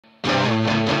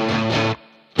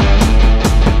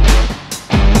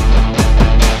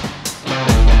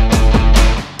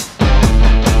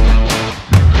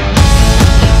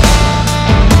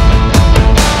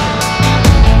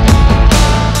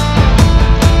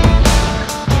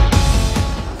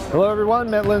everyone,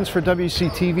 Matt Lins for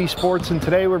WCTV Sports, and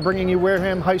today we're bringing you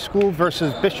Wareham High School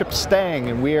versus Bishop Stang,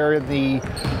 and we are in the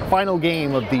final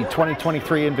game of the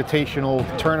 2023 Invitational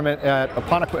Tournament at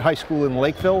Apponequet High School in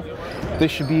Lakeville. This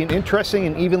should be an interesting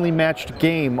and evenly matched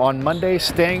game. On Monday,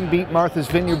 Stang beat Martha's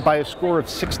Vineyard by a score of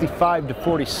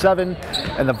 65-47,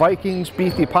 and the Vikings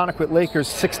beat the Apponequet Lakers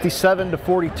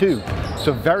 67-42.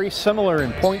 So very similar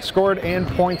in points scored and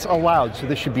points allowed. So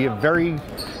this should be a very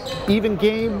even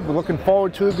game. We're looking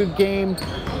forward to a good game,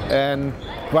 and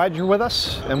glad you're with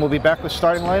us, and we'll be back with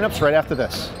starting lineups right after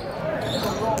this.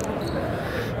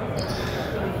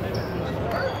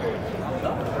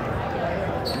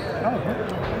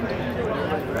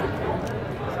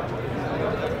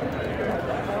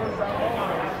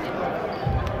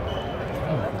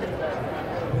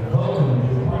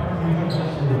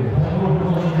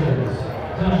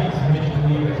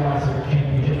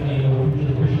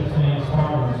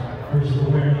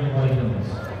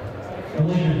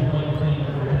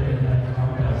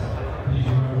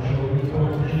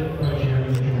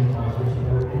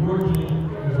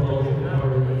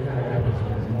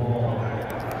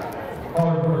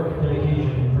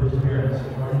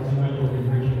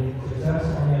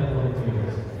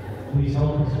 Please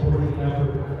help in supporting the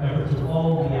efforts of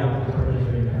all the athletes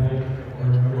participating tonight, and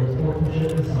remember that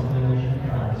sportsmanship is something that should be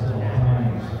practiced at all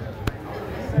times.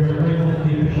 We are grateful for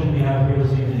the officials we have here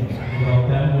this evening. Without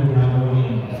them, we would have no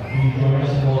game. Please join us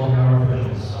in welcoming our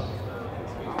officials.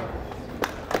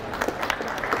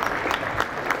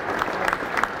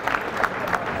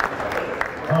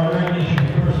 Our recognition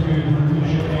persevere through the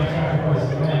leadership and sacrifice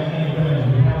of men and women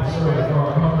who have served for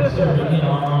our country, serving in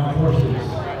our armed forces.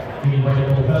 We invite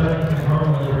both veterans and current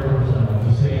military personnel to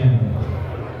stand.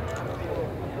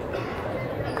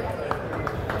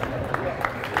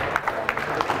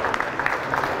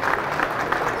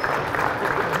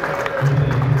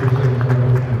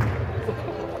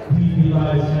 Please be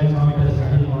live tonight's contest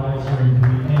and live stream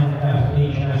through the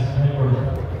WHS network.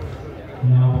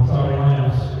 Now, starting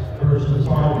lineups. First, the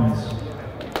Spartans.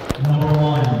 Number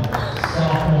 1,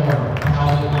 sophomore,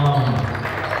 Paul Long.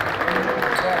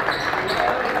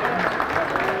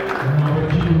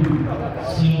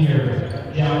 Senior,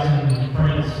 Jackson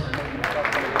Prince.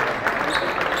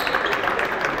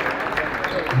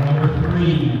 Number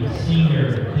 3, senior,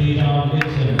 Dejon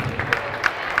Dixon.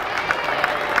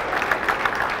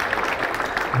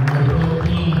 Number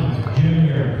 13,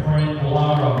 junior, Frank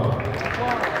Valaro.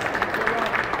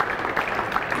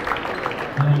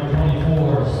 And number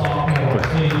 24, sophomore,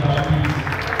 Sage Baptiste.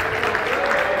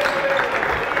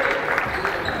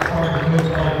 Part of the coach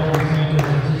by Bill Santos,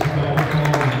 assisted by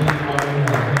football and Lee Ryan.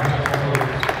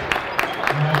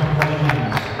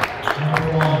 Number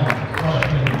 1,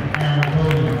 freshman, Aaron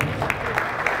Cody.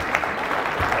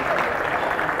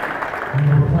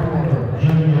 Number 4,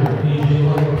 junior, AJ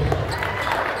Lewis.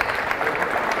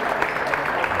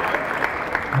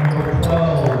 Number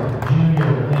 12,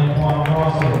 junior, Antoine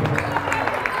Rosser.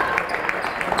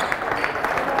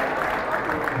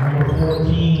 Number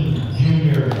 14,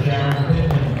 junior, Jaron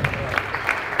Pittman.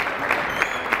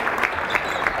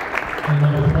 And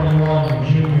number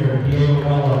 21, junior, Diego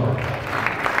Mello.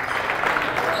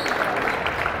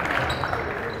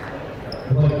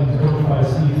 The Vikings coached by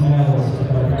Steve Nels, assisted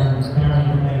by Karen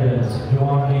Hernandez,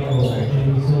 Joan Nagel,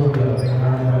 Jamie Silva, and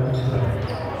Aaron Baptiste.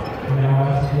 We now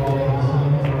ask you all to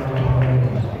stand for our national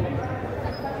anthem.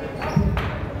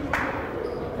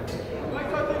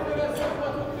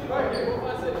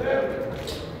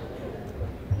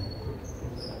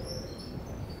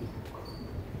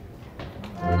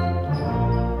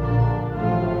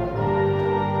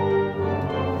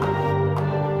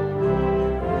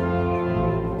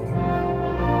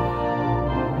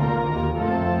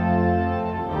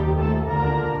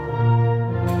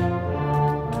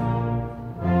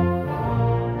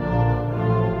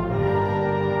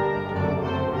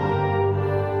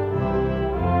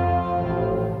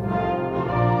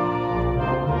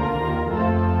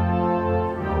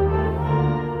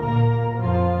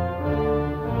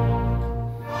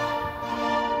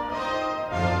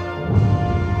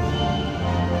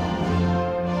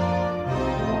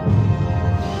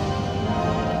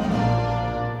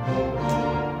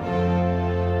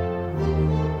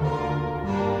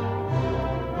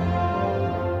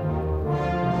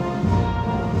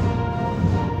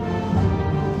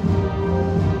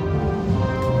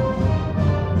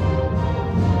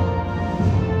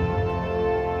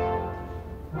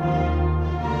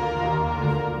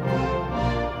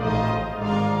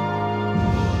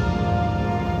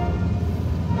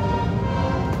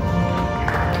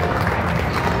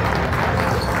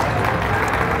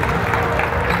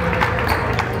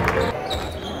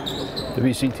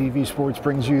 WCTV Sports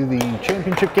brings you the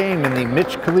championship game in the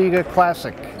Mitch Kaliga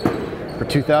Classic for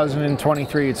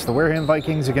 2023. It's the Wareham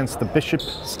Vikings against the Bishop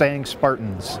Stang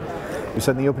Spartans. We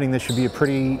said in the opening this should be a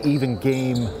pretty even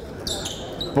game.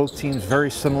 Both teams very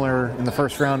similar in the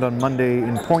first round on Monday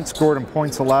in points scored and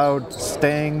points allowed.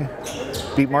 Stang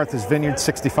beat Martha's Vineyard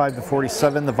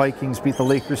 65-47. The Vikings beat the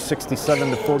Lakers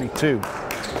 67-42.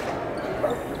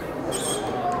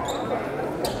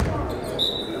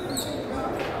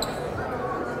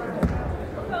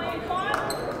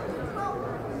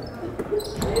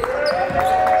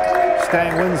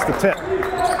 Stang wins the tip.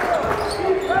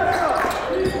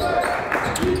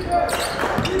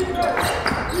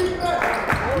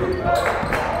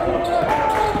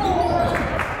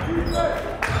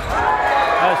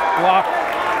 Nice block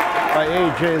by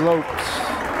A.J. Lopes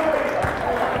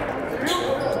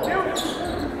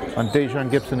on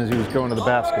Dejon Gibson as he was going to the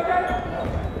basket.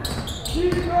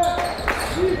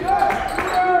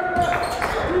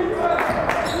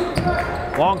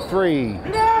 Long three.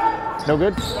 No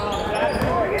good.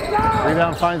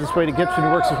 Rebound finds its way to Gibson, who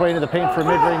works his way into the paint for a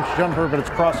mid-range jumper, but it's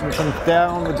crossing and comes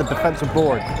down with the defensive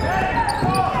board.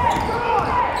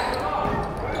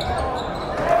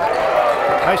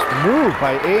 Nice move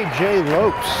by A.J.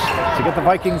 Lopes to get the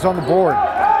Vikings on the board.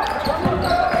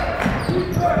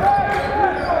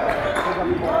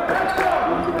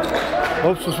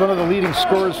 Lopes was one of the leading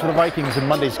scorers for the Vikings in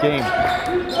Monday's game.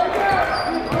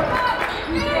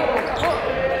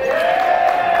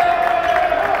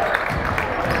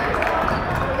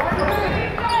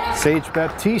 Sage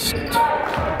Baptiste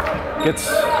gets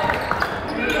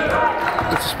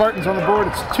the Spartans on the board.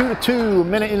 It's 2-2, a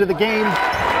minute into the game.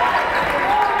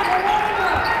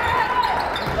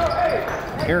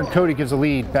 Aaron Cody gives a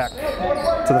lead back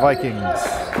to the Vikings.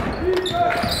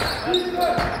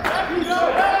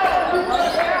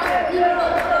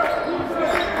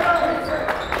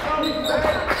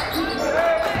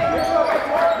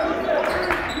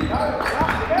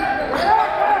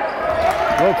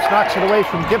 Lopes knocks it away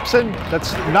from Gibson.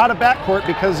 That's not a backcourt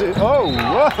because, oh,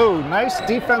 whoa, nice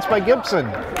defense by Gibson.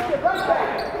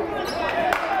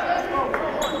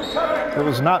 It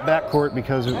was not backcourt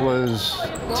because it was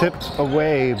tipped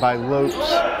away by Lopes,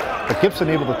 but Gibson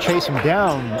able to chase him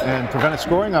down and prevent a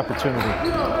scoring opportunity.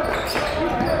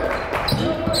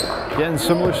 Again,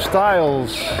 similar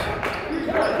styles.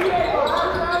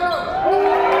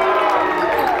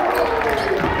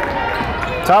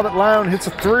 Talbot Lown hits a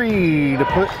three to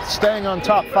put Stang on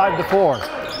top, 5-4.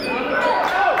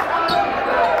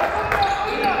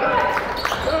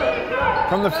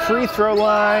 From the free throw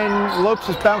line,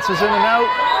 Lopes bounces in and out.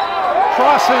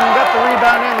 Crossing, got the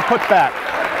rebound and the putback.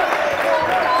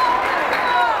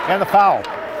 And the foul.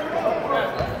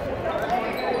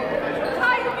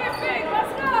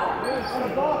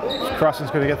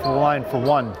 Crossing's going to get to the line for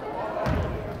one.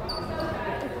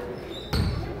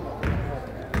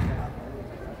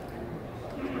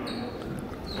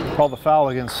 Call the foul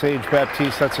against Sage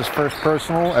Baptiste. That's his first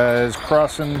personal as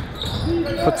Crossan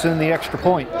puts in the extra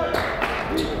point.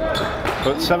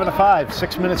 So it's 7-5,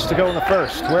 6 minutes to go in the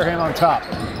first. Wareham on top.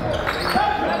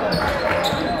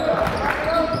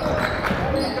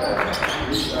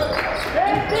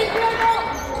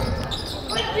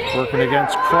 Working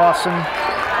against Crossan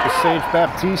is Sage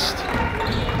Baptiste.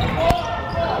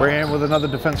 Wareham with another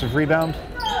defensive rebound.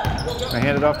 I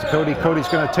hand it off to Cody. Cody's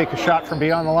going to take a shot from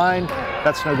beyond the line.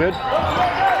 That's no good.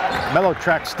 Mello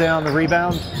tracks down the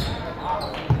rebound.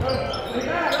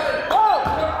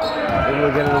 Able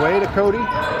to get it away to Cody.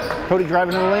 Cody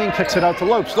driving in the lane, kicks it out to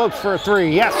Lopes. Lopes for a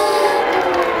three, yes!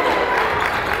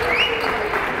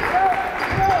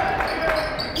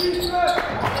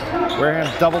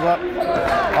 Wareham doubled up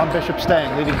on Bishop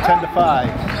Stang, leading 10-5.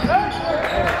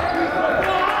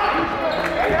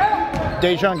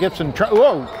 Dejon Gibson, trying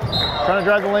to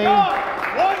drive the lane.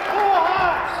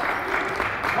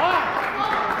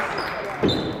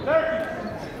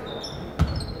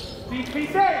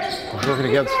 Working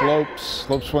against Lopes.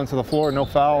 Lopes went to the floor, no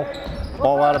foul.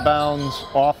 Ball out of bounds,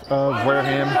 off of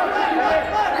Wareham.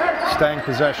 Stang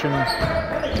possession.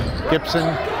 Gibson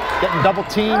getting double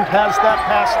teamed, has that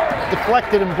pass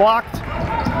deflected and blocked.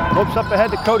 Lopes up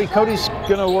ahead to Cody. Cody's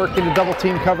gonna work into double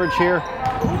team coverage here.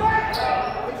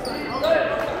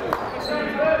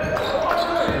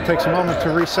 It takes a moment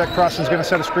to reset. Crossan's gonna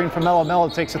set a screen for Mello. Mello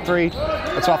takes a three.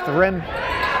 That's off the rim.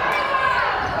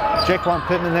 Jaquan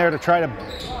Pittman there to try to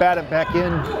bat it back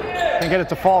in and get it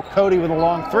to fall. Cody with a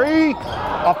long three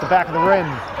off the back of the rim,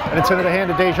 and it's into the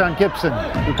hand of Dejon Gibson,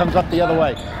 who comes up the other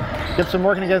way. Gibson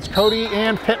working against Cody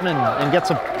and Pittman and gets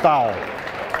a foul.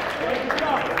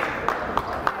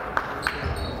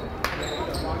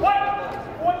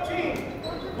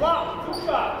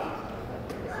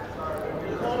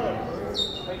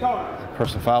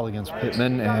 Personal foul against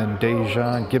Pittman, and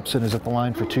Dejan Gibson is at the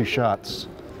line for 2 shots.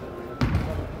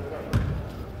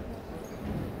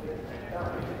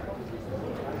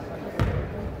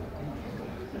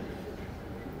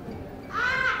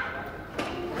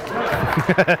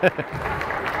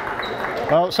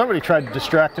 Well, somebody tried to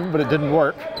distract him, but it didn't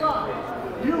work.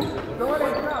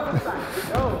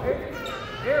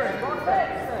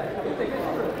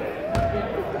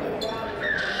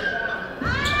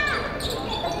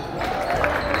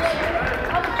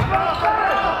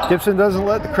 Gibson doesn't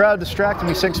let the crowd distract him.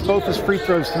 He sinks both his free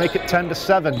throws to make it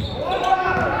 10-7.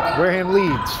 Wareham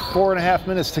leads. 4.5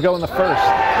 minutes to go in the first.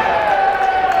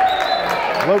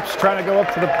 Lopes trying to go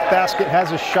up to the basket, has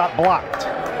his shot blocked.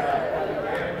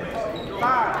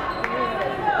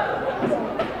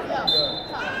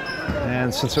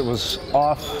 And since it was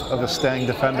off of a Stang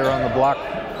defender on the block,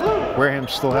 Wareham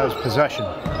still has possession.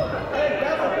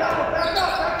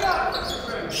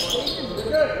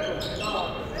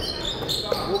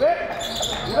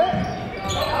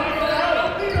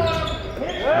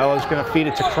 Mello's going to feed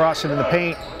it to Crossan in the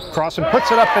paint. Crossan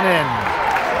puts it up and in.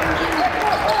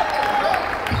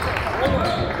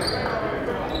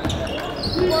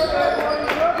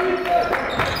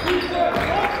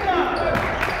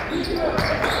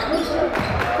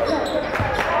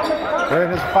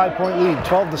 Wareham has a 5-point lead,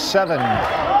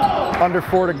 12-7. Under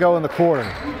 4 to go in the quarter.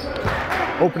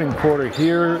 Opening quarter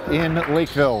here in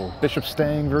Lakeville. Bishop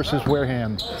Stang versus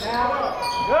Wareham.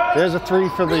 There's a 3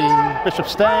 for the Bishop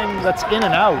Stang. That's in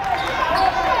and out.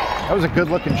 That was a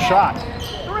good-looking shot.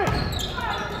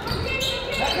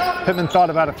 Pittman thought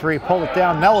about a 3, pulled it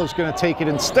down. Mello's going to take it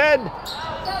instead.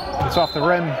 It's off the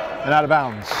rim and out of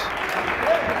bounds.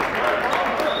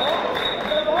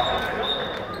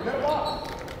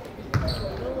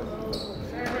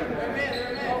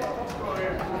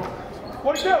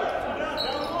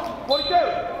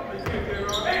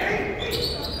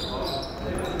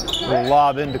 Little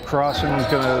lob into Crossan. He's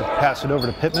going to pass it over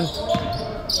to Pittman.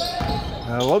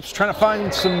 Lopes trying to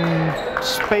find some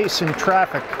space in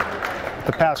traffic.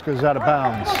 The pass goes out of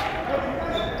bounds.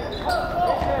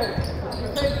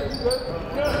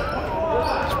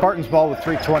 Spartans ball with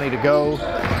 3:20 to go.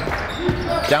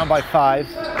 Down by 5.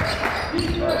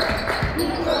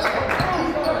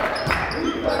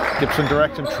 Gibson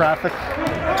directing traffic.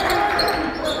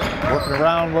 Working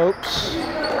around Lopes.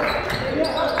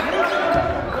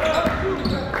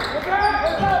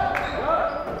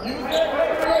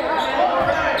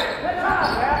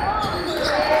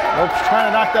 Lopes trying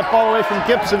to knock that ball away from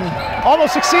Gibson.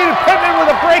 Almost succeeded. Pittman with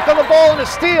a break on the ball and a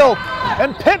steal.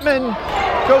 And Pittman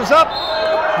goes up.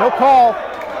 No call.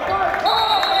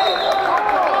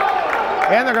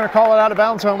 And they're going to call it out of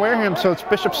bounds on Wareham, so it's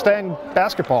Bishop Stang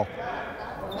basketball.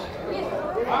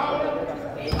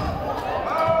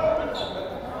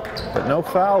 But no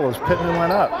foul as Pittman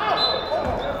went up.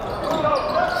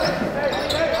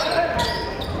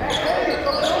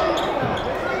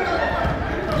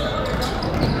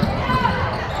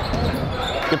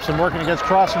 Gibson working against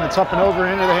Crossan. It's up and over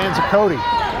into the hands of Cody.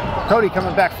 Cody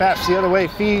coming back fast the other way,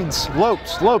 feeds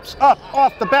Lopes. Lopes up,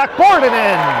 off the backboard and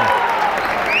in.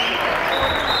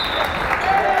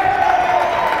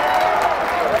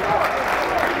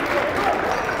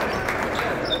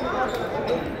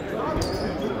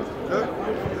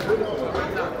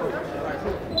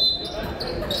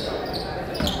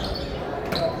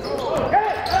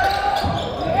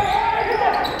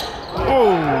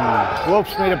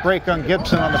 Lopes made a break on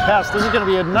Gibson on the pass. This is going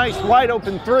to be a nice wide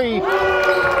open 3.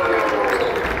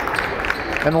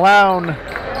 And Lown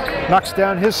knocks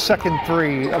down his second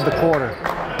 3 of the quarter.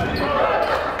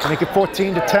 To make it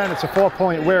 14-10. It's a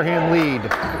 4-point Wareham lead.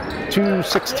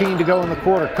 2:16 to go in the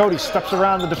quarter. Cody steps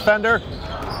around the defender.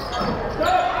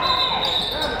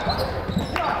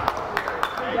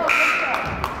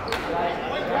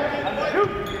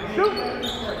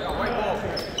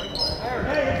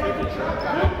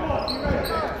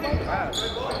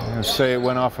 Say it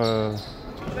went off a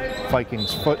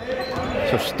Viking's foot,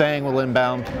 so Stang will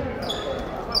inbound.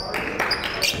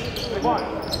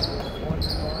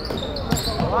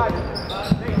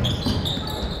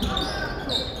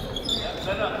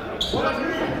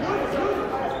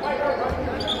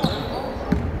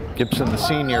 Gibson, the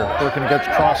senior, working against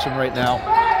Crossan right now.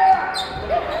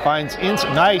 Finds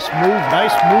nice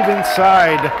move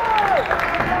inside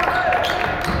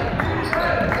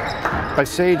by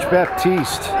Sage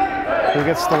Baptiste, who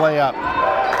gets the layup.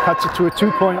 Cuts it to a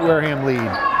 2-point Wareham lead. A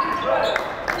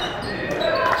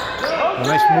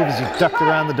nice move as he ducked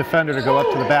around the defender to go up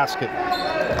to the basket.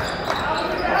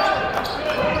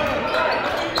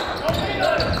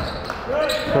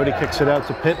 Cody kicks it out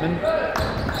to Pittman.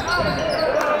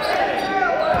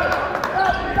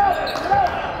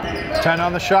 Ten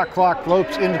on the shot clock.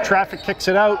 Lopes into traffic, kicks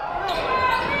it out.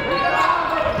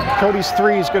 Cody's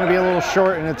three is going to be a little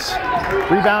short, and it's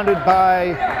rebounded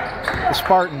by the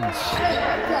Spartans.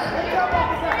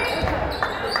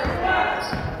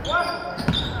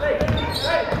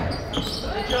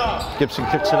 Gibson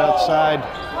kicks it outside.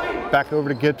 Back over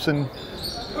to Gibson.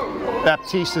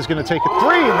 Baptiste is going to take a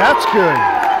three, and that's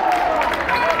good.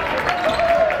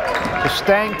 The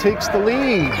Stang takes the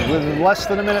lead with less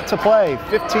than a minute to play,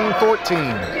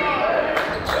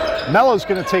 15-14. Mello's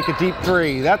going to take a deep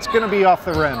three. That's going to be off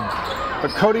the rim. But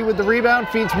Cody with the rebound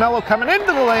feeds Mello coming into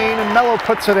the lane, and Mello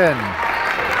puts it in.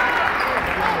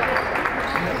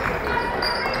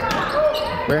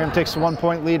 Wareham takes the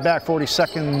 1-point lead back, 40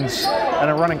 seconds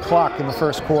and a running clock in the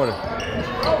first quarter.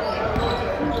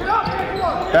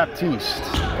 Baptiste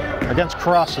against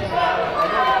Crossan.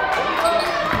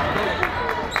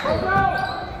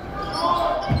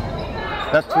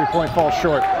 That 3-point falls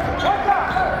short.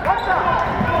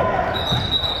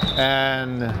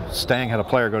 And Stang had a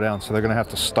player go down, so they're going to have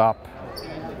to stop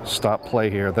play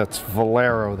here. That's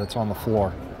Valero that's on the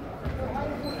floor.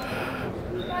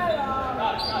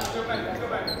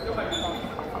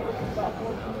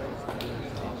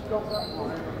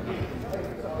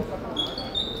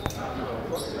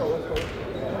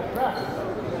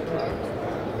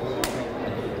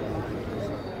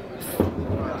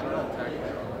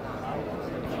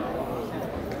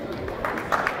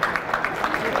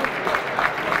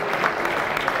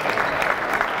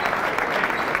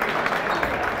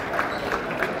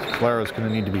 Valero's going to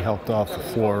need to be helped off the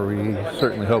floor. We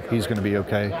certainly hope he's going to be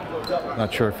okay.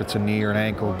 Not sure if it's a knee or an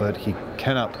ankle, but he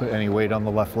cannot put any weight on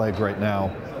the left leg right now.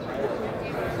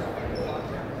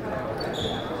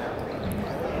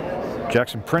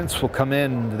 Jackson Prince will come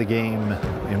into the game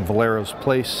in Valero's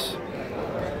place.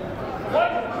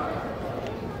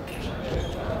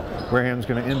 Wareham's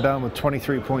going to inbound with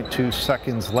 23.2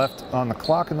 seconds left on the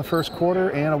clock in the first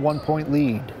quarter and a 1-point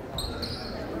lead.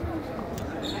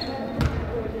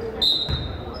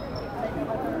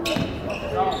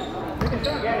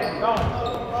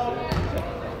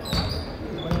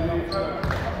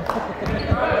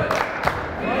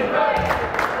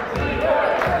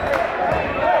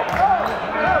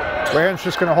 Wareham's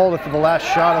just going to hold it for the last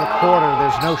shot of the quarter.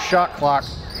 There's no shot clock.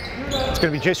 It's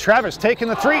going to be Jace Travis taking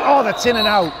the three. Oh, that's in and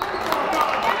out.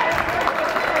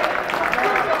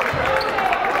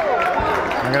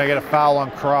 I'm going to get a foul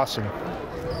on Crossan.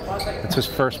 It's his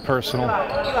first personal.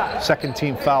 Second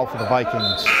team foul for the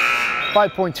Vikings.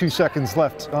 5.2 seconds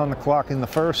left on the clock in the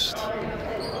first.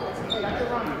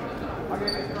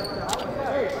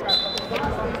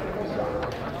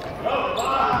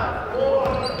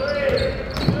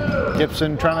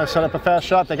 Gibson trying to set up a fast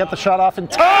shot. They get the shot off in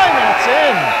time, and it's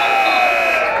in.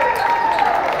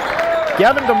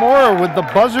 Gavin DeMora with the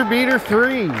buzzer beater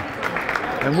three.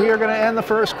 And we are going to end the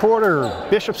first quarter.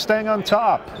 Bishop Stang on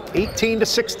top,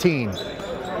 18-16.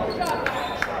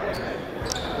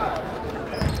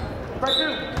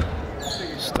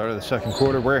 Start of the second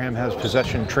quarter. Wareham has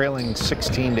possession, trailing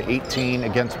 16-18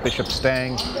 against Bishop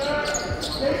Stang.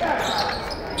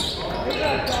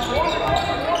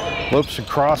 Lopes and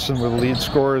Crossan were the lead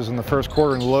scorers in the first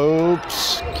quarter, and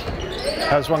Lopes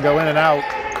has one go in and out.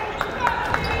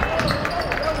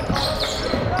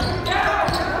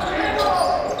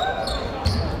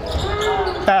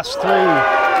 Pass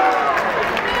three.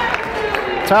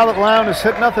 Talbot Lown has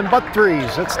hit nothing but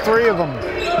threes. That's three of them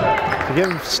to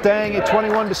give Stang a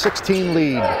 21-16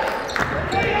 lead.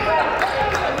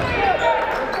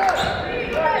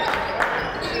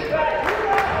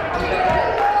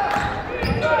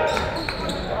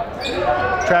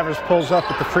 Travers pulls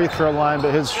up at the free throw line,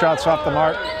 but his shot's off the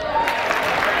mark.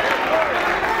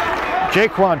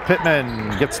 Jaquan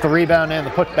Pittman gets the rebound and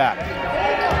the putback.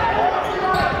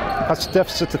 That's the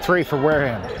deficit to three for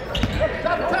Wareham.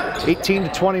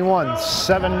 18-21,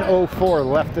 7:04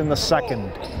 left in the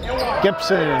second.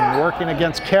 Gibson working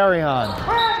against Carry-On.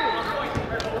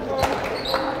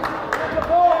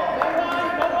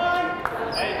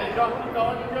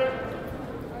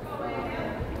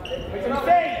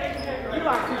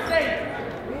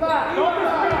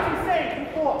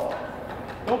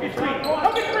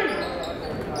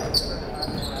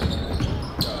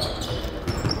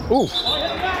 Ooh,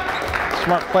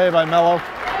 smart play by Mello.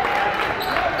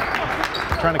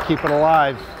 Trying to keep it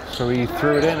alive, so he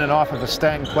threw it in and off of a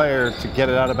Stang player to get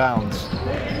it out of bounds.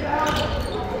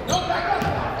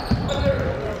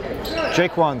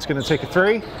 Jaquan's going to take a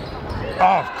three.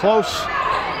 Oh, close.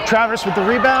 Travers with the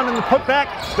rebound and the putback,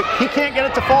 but he can't get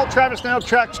it to fall. Travers now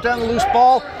tracks down the loose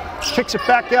ball, kicks it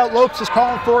back out. Lopes is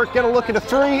calling for it. Get a look at a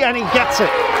three, and he gets it.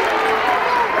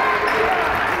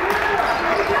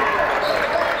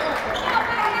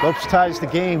 Lopes ties the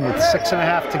game with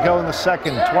 6.5 to go in the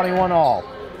second, 21 all.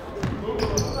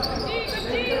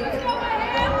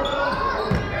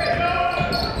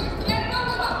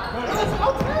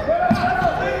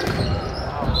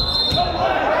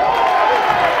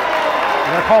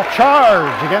 They're called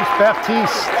charge against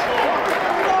Baptiste.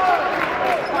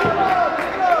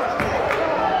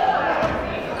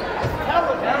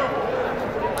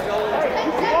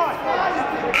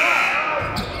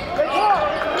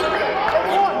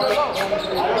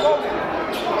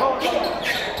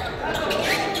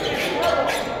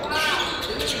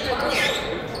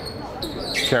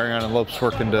 Carry-on and Lopes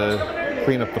working to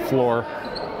clean up the floor.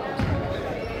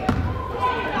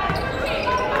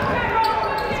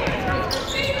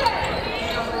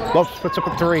 Lopes puts up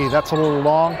a three. That's a little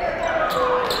long.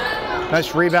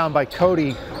 Nice rebound by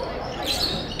Cody.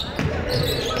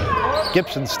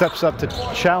 Gibson steps up to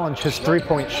challenge his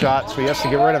three-point shot, so he has to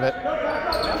get rid of it.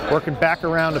 Working back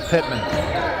around to Pittman.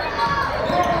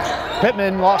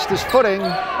 Pittman lost his footing,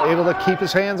 able to keep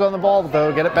his hands on the ball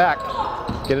though, get it back.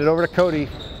 Get it over to Cody.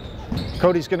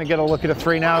 Cody's going to get a look at a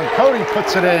three now, and Cody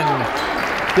puts it in.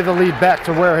 Give the lead back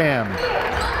to Wareham.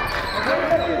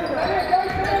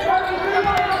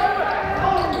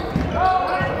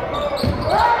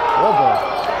 Oh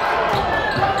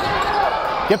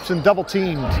boy. Gibson double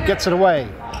teamed, gets it away.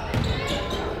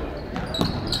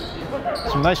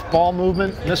 Some nice ball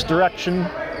movement, misdirection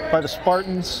by the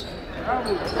Spartans.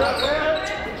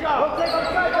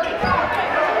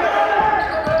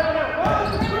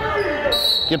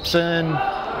 Gibson.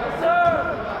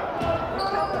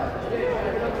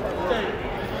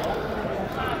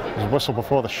 There's a whistle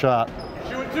before the shot.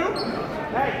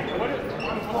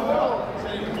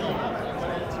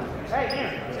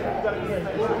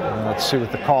 Let's see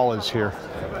what the call is here.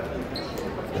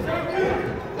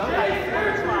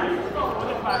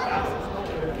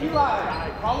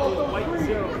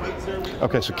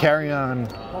 Okay, so Carry-on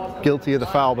guilty of the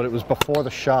foul, but it was before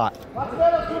the shot.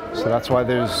 So that's why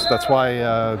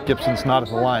Gibson's not at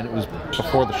the line. It was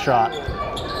before the shot.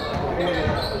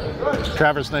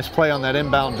 Travers, nice play on that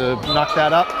inbound to knock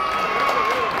that up.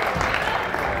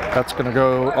 That's going to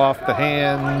go off the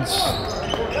hands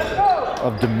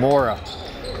of Demora.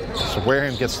 So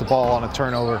Wareham gets the ball on a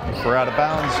turnover. We're out of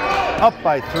bounds. Up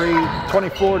by 3,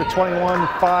 24 to 21,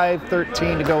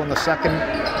 5:13 to go in the second.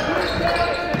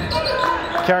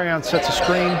 Carry-on sets a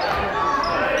screen.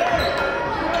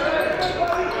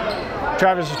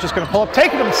 Travers is just going to pull up,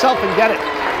 take it himself and get it.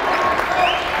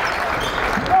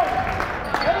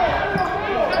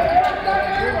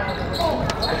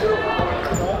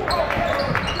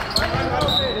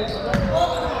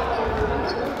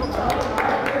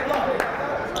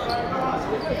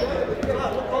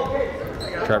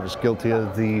 Travers guilty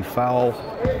of the foul.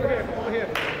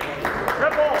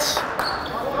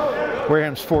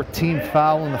 Wareham's 14th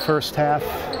foul in the first half.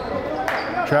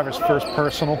 Travers' first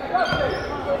personal.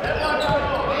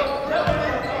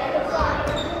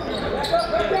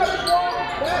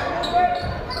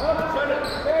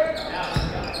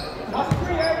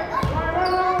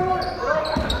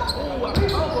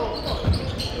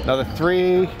 Another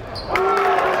three.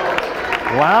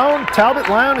 Talbot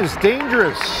Lown is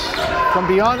dangerous from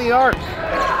beyond the arc.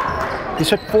 He's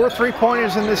hit 4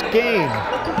 three-pointers in this game.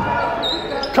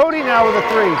 Cody now with a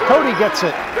three. Cody gets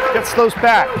it, gets those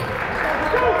back.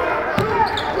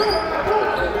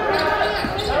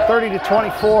 30 to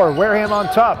 24, Wareham on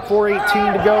top,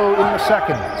 4:18 to go in the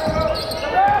second.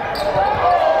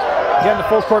 Again, the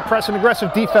full court press and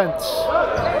aggressive defense.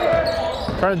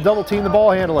 Trying to double team the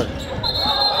ball handler.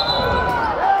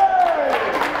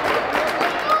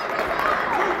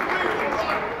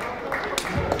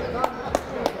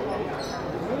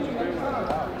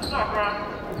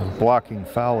 Blocking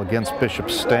foul against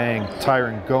Bishop Stang.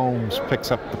 Tyron Gomes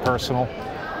picks up the personal.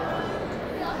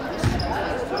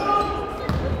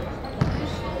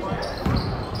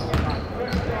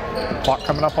 Clock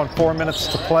coming up on 4 minutes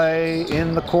to play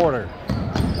in the quarter.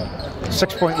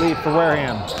 6-point lead for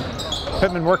Wareham.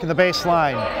 Pittman working the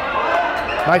baseline.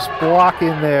 Nice block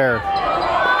in there.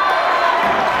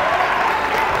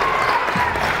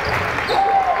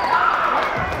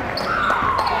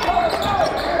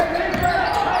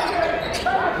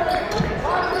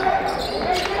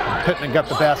 Pittman got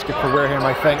the basket for Wareham,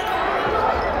 I think.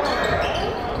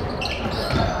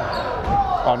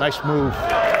 Oh, nice move.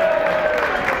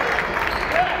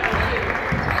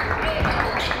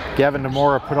 Gavin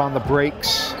Demora put on the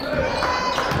brakes.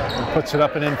 Puts it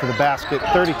up and in for the basket.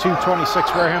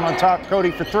 32-26, Wareham on top.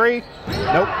 Cody for three.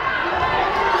 Nope.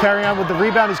 Carry on with the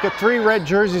rebound. He's got 3 red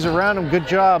jerseys around him. Good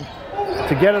job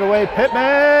to get it away.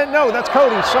 Pittman. No, that's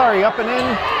Cody. Sorry. Up and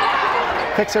in.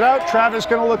 Kicks it out. Travis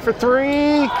going to look for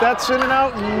 3. That's in and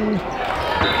out. And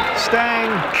Stang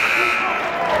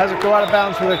has it go out of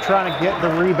bounds where they're trying to get the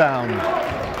rebound.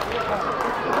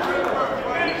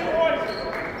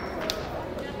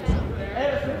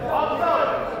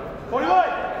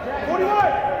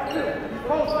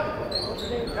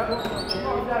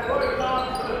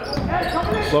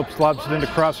 Lopes lobs it into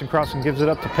Crossan. Crossan gives it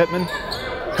up to Pittman.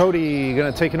 Cody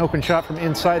going to take an open shot from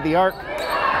inside the arc.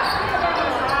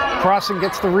 Crossan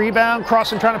gets the rebound.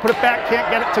 Crossan trying to put it back, can't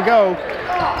get it to go.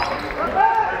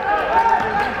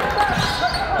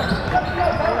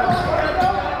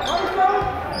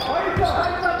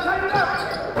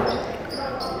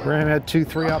 Wareham had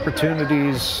 2-3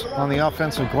 opportunities on the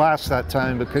offensive glass that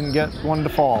time, but couldn't get one to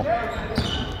fall.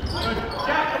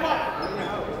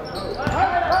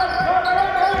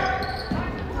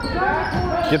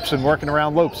 Gibson working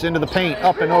around Lopes into the paint,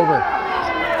 up and over.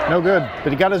 No good,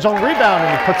 but he got his own rebound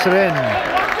and he puts it in.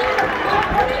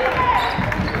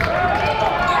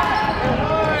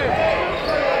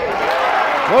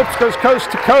 Lopes goes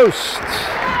coast to coast.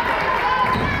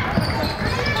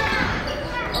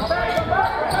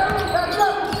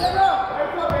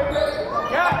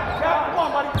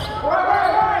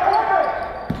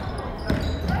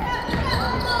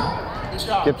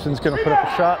 Gibson's going to put up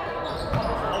a shot.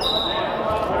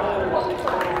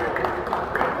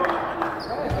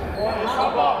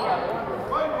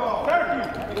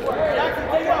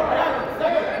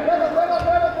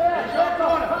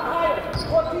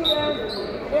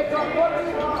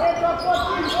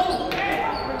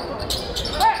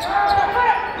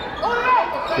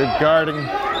 Good guarding.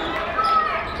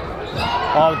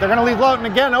 Oh, they're going to leave Lawton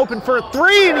again open for a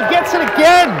 3, and he gets it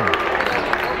again.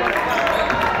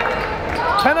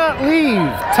 Cannot leave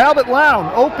Talbot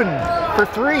Lown open for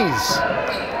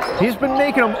 3s. He's been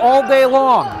making them all day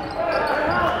long.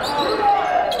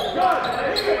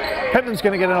 Pittman's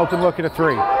going to get an open look at a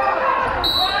 3.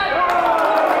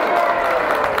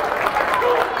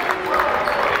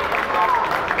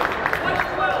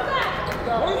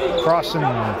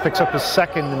 Crossan picks up his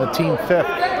second and the team 5th.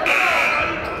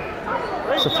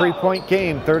 It's a 3-point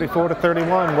game,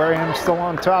 34-31. Wareham's still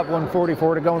on top,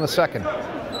 1:44 to go in the second.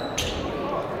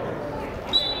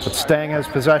 But Stang has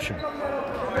possession.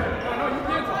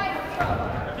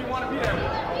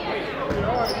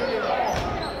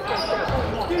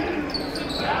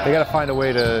 They got to find a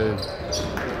way to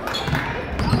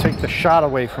take the shot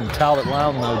away from Talbot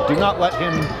Lown, though. Do not let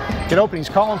him get open. He's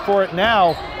calling for it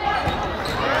now.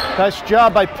 Nice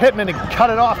job by Pittman to cut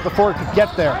it off before it could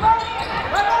get there.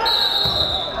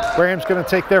 Wareham's going to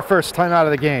take their first time out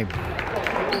of the game.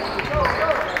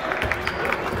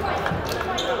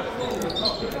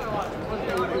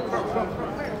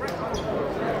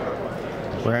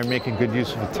 Wareham making good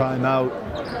use of the timeout.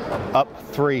 Up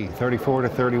 3,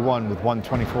 34-31 with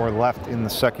 1:24 left in the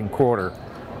second quarter.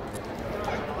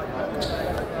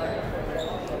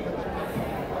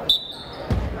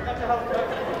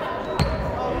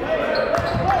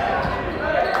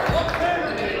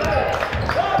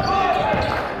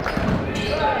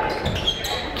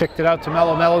 Kicked it out to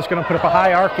Mello. Mello's going to put up a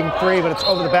high arcing 3, but it's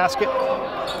over the basket.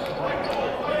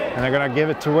 And they're going to give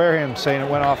it to Wareham, saying it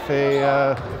went off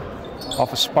a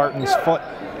Spartan's foot.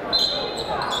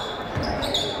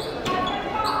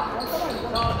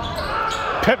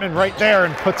 Pittman right there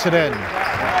and puts it in.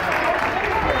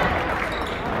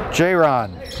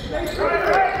 J-Ron.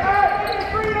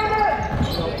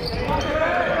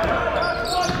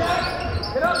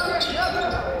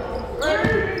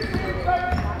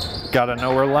 Gotta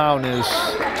know where Lown is.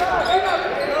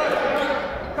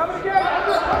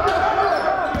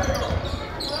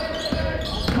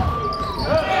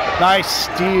 Nice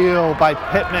steal by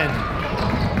Pittman.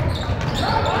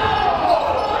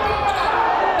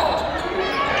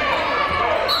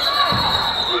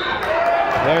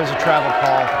 There's a travel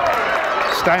call.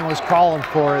 Stang was calling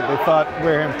for it. They thought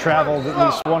Wareham traveled at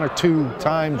least 1 or 2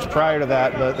 times prior to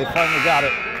that, but they finally got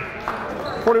it.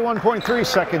 41.3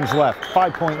 seconds left.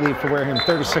 5-point lead for Wareham,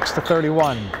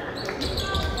 36-31.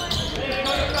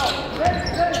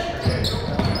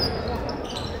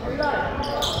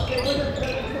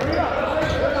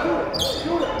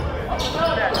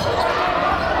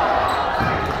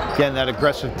 Again, that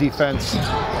aggressive defense.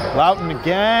 Loughton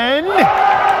again.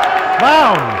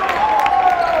 Lown.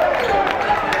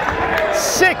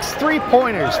 6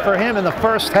 3-pointers for him in the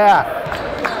first half.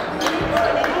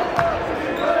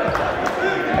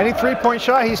 Any three-point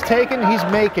shot he's taken, he's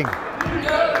making.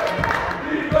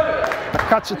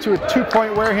 Cuts it to a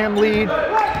 2-point Wareham lead.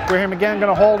 Wareham again going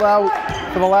to hold out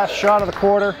for the last shot of the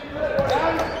quarter.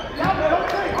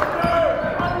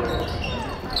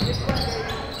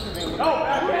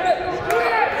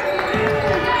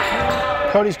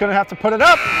 Cody's going to have to put it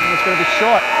up, and it's going to be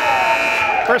short.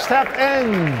 First half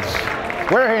ends.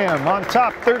 Wareham on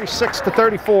top,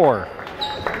 36-34.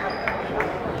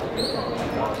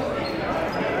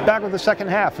 Back with the second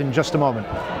half in just a moment.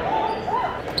 All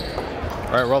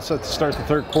right, we're all set to start the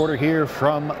third quarter here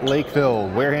from Lakeville.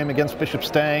 Wareham against Bishop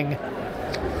Stang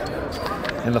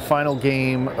in the final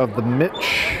game of the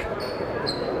Mitch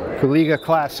Kuliga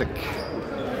Classic.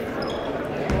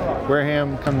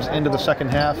 Wareham comes into the second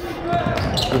half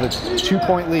with a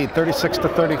 2-point lead,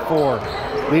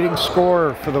 36-34. Leading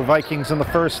scorer for the Vikings in the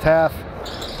first half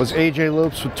was A.J.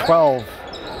 Lopes with 12.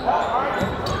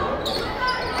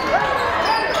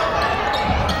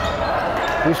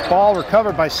 Loose ball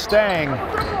recovered by Stang.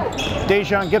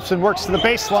 Dejon Gibson works to the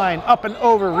baseline, up and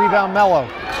over, rebound Mello.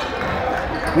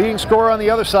 Leading scorer on the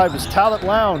other side was Talbot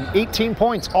Lown, 18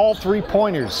 points, all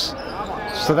three-pointers.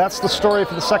 So that's the story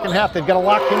for the second half. They've got to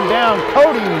lock him down.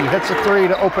 Cody hits a three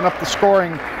to open up the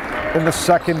scoring in the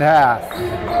second half.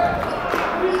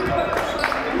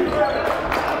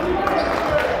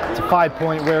 It's a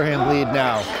 5-point Wareham lead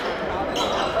now.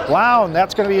 Lown,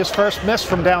 that's going to be his first miss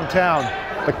from downtown.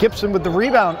 But Gibson with the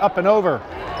rebound, up and over.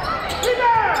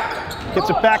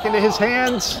 Gets it back into his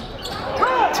hands.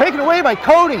 Taken away by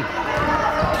Cody.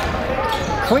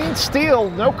 Clean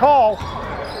steal, no call.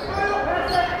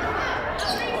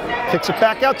 Kicks it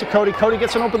back out to Cody. Cody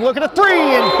gets an open look at a three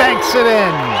and banks it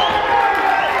in.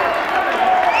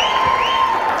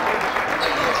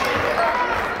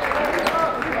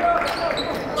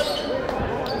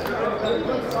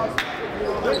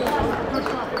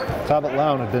 Talbot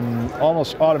Lown had been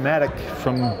almost automatic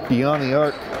from beyond the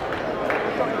arc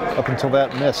up until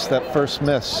that miss, that first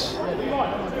miss.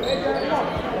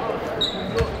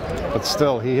 But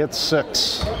still, he hit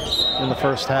 6 in the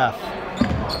first half.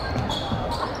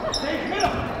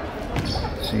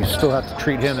 So you still have to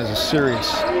treat him as a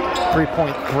serious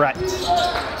three-point threat.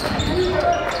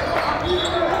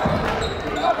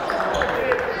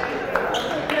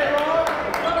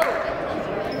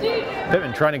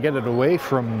 Pittman trying to get it away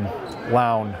from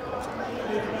Lown.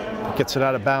 Gets it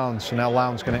out of bounds, so now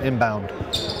Lown's going to inbound.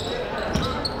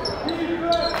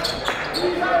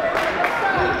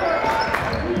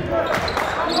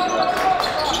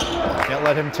 Can't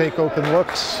let him take open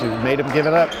looks. You made him give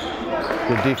it up.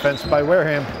 Good defense by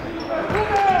Wareham.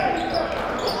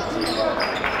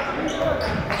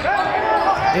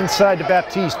 Inside to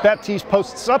Baptiste. Baptiste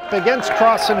posts up against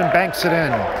Crossan and banks it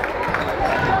in.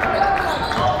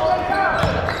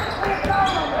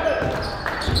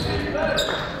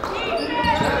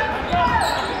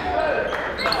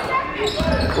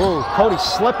 Oh, Cody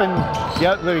slipping.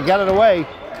 Yeah, he got it away.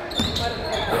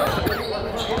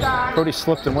 Cody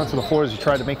slipped and went to the floor as he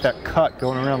tried to make that cut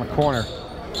going around the corner.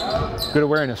 Good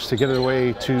awareness to get it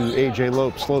away to A.J.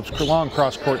 Lopes. Lopes long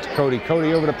cross court to Cody.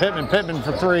 Cody over to Pittman. Pittman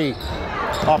for three.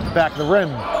 Off the back of the rim.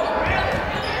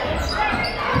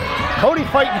 Cody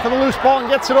fighting for the loose ball and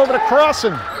gets it over to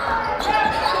Crossan.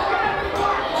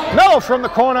 Mello from the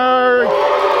corner.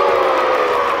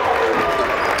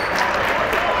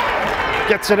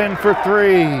 Gets it in for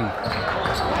three.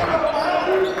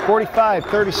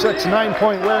 45-36,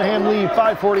 9-point Wareham lead,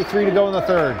 5:43 to go in the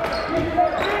third.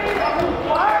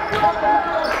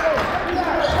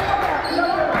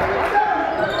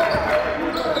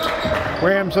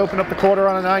 Wareham's opened up the quarter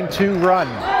on a 9-2 run.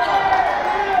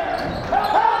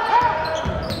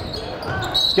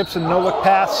 Gibson no-look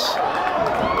pass.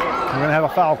 We're going to have a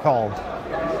foul called.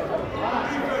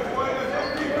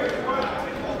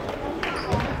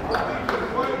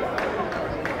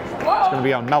 It's going to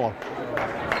be on Mello.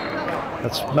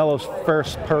 That's Mello's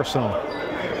first personal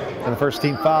and the first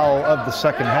team foul of the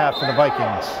second half for the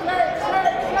Vikings.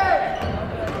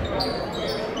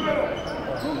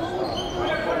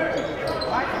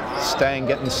 Stang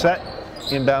getting set,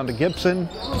 inbound to Gibson.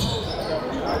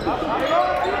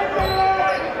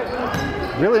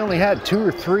 Really only had 2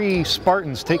 or 3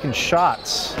 Spartans taking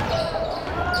shots.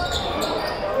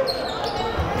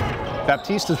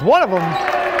 Baptiste is one of them,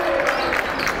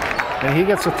 and he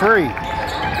gets a 3.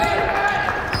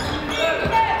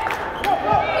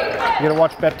 You gotta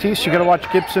watch Baptiste, you gotta watch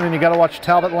Gibson, and you gotta watch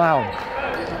Talbot Lown.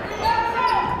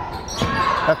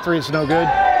 That 3 is no good.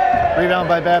 Rebound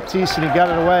by Baptiste, and he got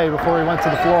it away before he went to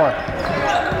the floor.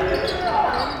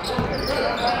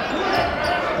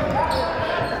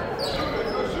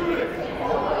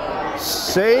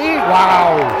 Sage,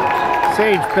 wow.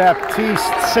 Sage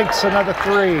Baptiste sinks another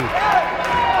three.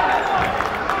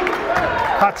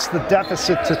 Cuts the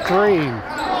deficit to 3.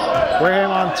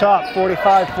 Wareham on top,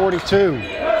 45-42.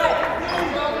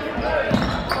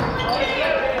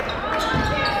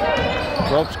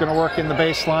 Rope's gonna work in the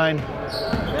baseline.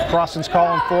 Crossan's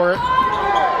calling for it.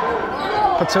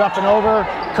 Puts it up and over.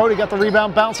 Cody got the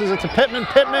rebound, bounces it to Pittman.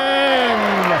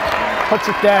 Pittman puts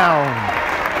it down.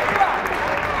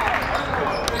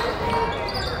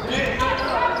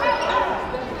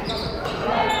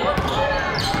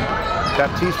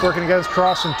 Baptiste working against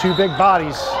Crossan, 2 big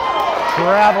bodies.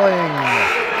 Traveling.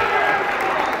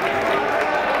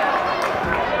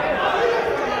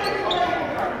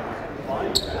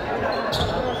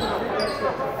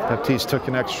 Baptiste took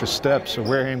an extra step, so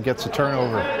Wareham gets a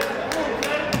turnover.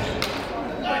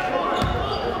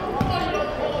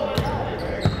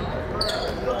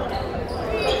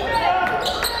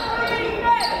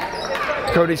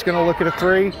 Cody's going to look at a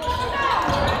 3.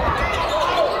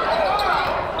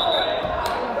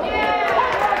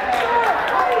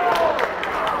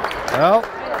 Well,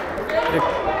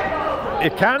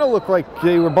 it kind of looked like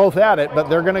they were both at it, but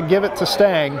they're going to give it to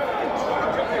Stang.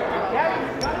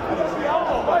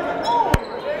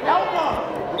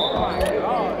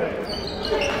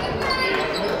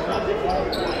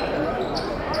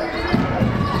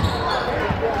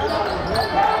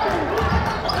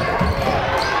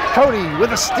 Cody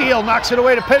with a steal, knocks it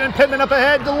away to Pittman. Pittman up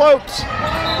ahead to Lopes.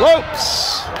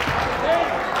 Lopes!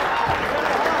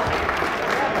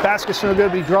 Basket's no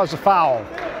good, but he draws a foul.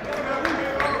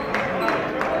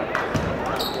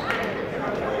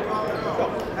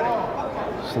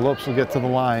 So Lopes will get to the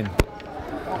line.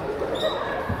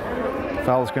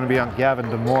 Foul is going to be on Gavin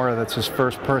DeMora. That's his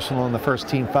first personal and the first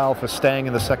team foul for Stang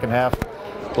in the second half.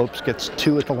 Lopes gets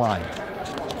 2 at the line.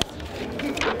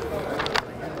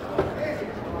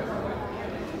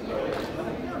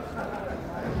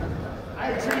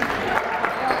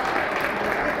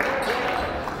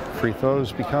 Free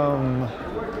throws become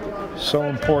so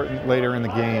important later in the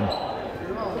game.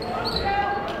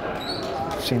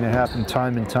 Seen it happen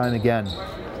time and time again.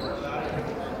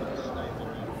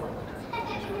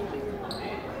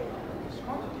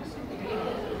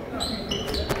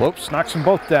 Lopes knocks them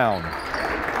both down.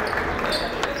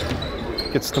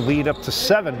 Gets the lead up to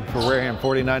 7 for Wareham,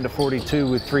 49-42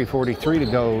 with 3:43 to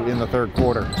go in the third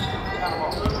quarter.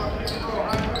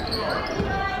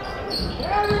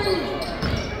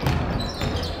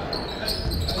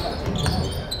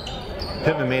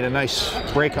 Pittman made a nice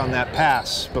break on that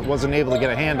pass, but wasn't able to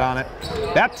get a hand on it.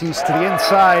 Baptiste to the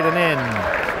inside and in.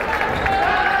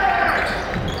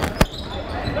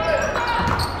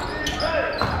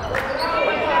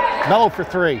 Mello for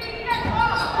 3.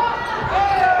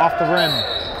 Off the rim.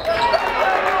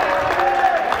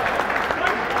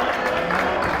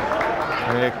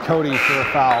 And Cody for a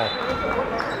foul.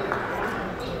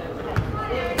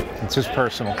 It's his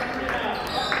personal.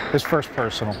 His first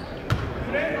personal.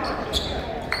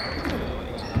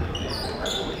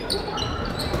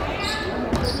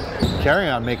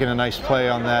 Carrion making a nice play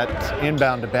on that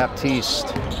inbound to Baptiste.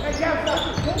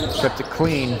 Kept it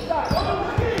clean.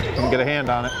 Couldn't get a hand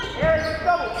on it.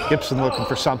 Gibson looking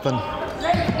for something.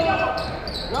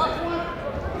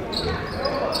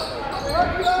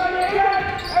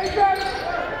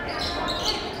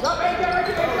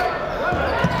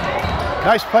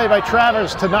 Nice play by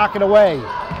Travers to knock it away.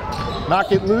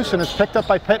 Knock it loose and it's picked up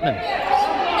by Pittman.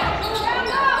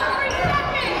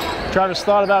 Travers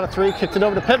thought about a 3, kicked it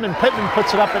over to Pittman. Pittman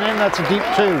puts it up and in, that's a deep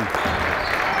 2.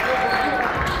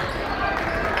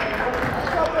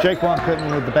 Jaquan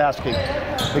Pittman with the basket.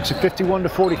 Makes it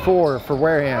 51-44 for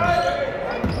Wareham.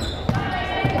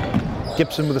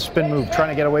 Gibson with a spin move, trying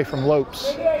to get away from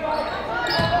Lopes.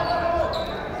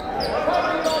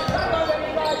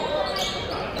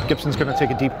 Gibson's going to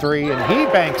take a deep 3, and he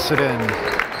banks it in.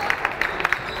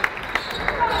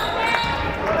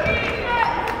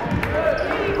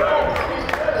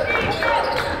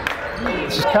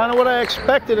 This is kind of what I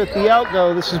expected at the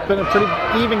outgo. This has been a pretty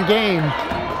even game.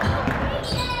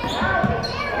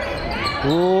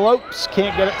 Lopes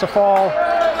can't get it to fall,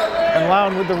 and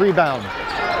Lown with the rebound.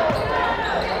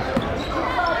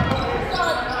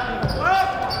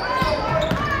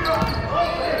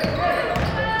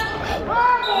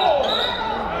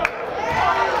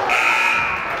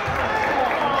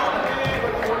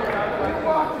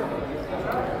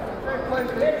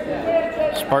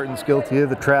 Spartans guilty of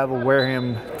the travel.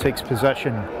 Wareham takes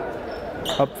possession.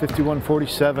 Up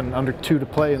 51-47, under 2 to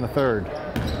play in the third.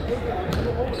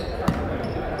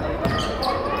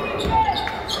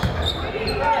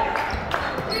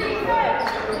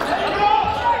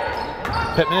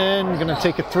 Pittman gonna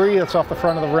take a three, that's off the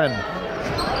front of the rim.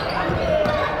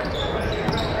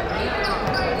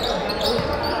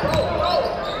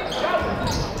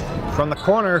 From the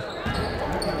corner,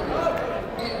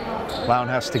 Lown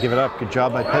has to give it up. Good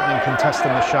job by Pittman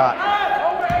contesting the shot.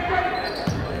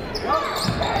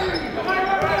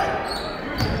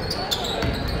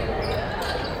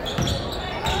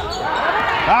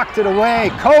 Knocked it away.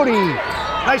 Cody,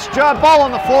 nice job. Ball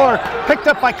on the floor. Picked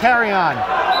up by Carrion.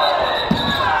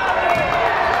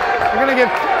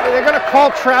 They're gonna call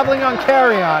traveling on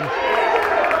Carrion.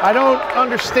 I don't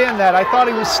understand that. I thought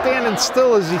he was standing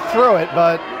still as he threw it,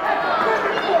 but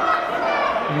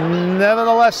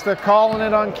nevertheless, they're calling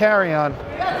it on Carrion.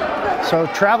 So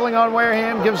traveling on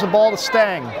Wareham gives the ball to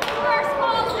Stang.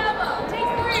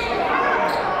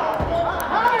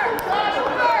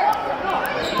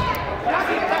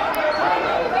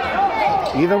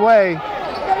 Either way,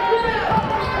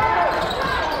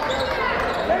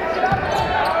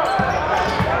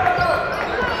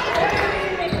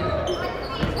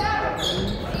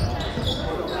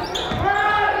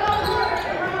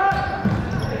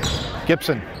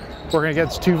 Gibson working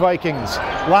against two Vikings.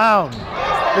 Lown,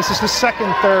 this is the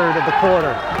second third of the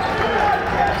quarter.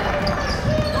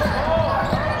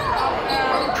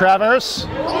 Travers,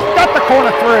 got the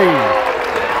corner three.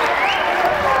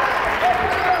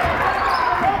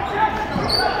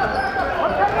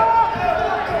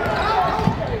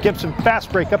 Gibson, fast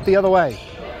break up the other way.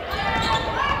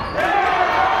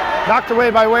 Knocked away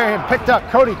by Wareham, picked up.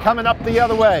 Cody coming up the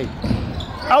other way.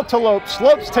 Out to Lopes.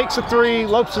 Lopes takes a three.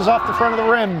 Lopes is off the front of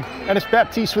the rim, and it's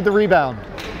Baptiste with the rebound.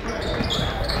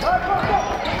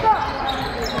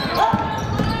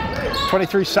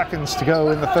 23 seconds to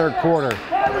go in the third quarter.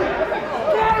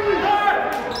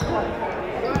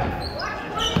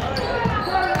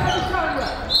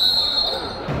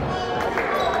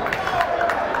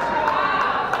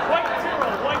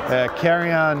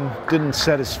 Carrion didn't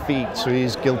set his feet, so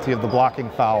he's guilty of the blocking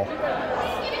foul.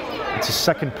 It's a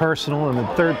second personal and the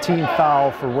third team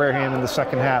foul for Wareham in the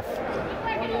second half.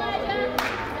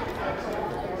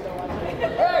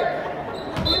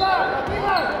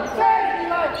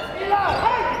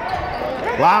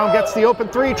 Lown gets the open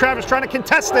three. Travis trying to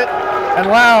contest it, and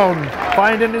Lown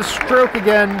finding his stroke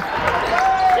again.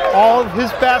 All of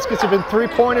his baskets have been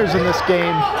three-pointers in this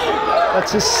game.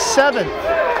 That's his seventh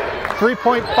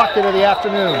three-point bucket of the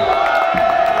afternoon.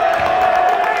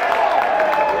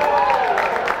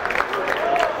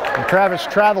 And Travis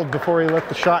traveled before he let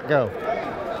the shot go.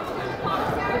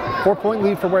 4-point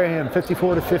lead for Wareham,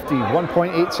 54-50.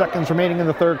 1.8 seconds remaining in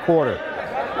the third quarter. And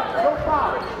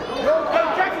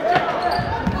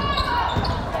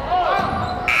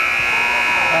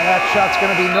that shot's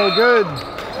going to be no good.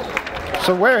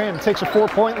 So Wareham takes a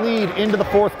 4-point lead into the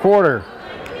fourth quarter.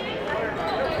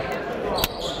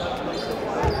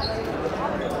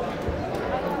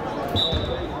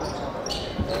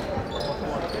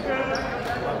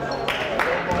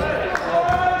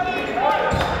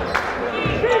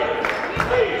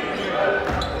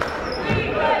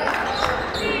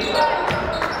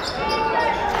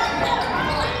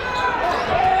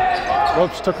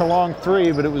 Lopes took a long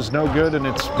three, but it was no good, and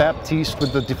it's Baptiste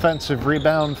with the defensive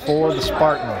rebound for the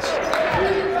Spartans.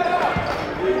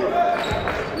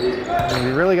 And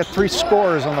we really got three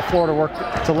scorers on the floor to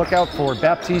look out for: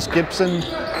 Baptiste, Gibson,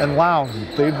 and Lown.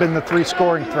 They've been the three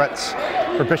scoring threats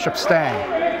for Bishop Stang.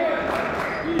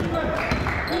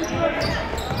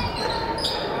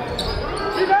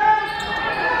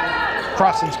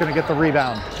 Crossan's going to get the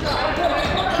rebound.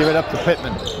 Give it up to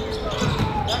Pittman.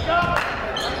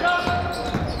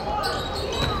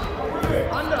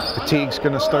 Fatigue's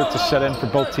going to start to set in for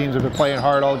both teams. Have been playing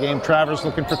hard all game. Travers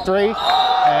looking for three,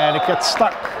 and it gets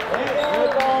stuck.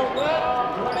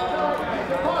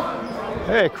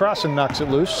 Hey, Crossan knocks it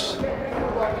loose.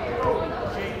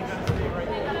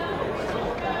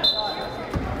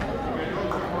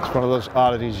 It's one of those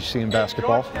oddities you see in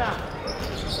basketball.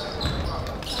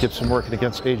 Gibson working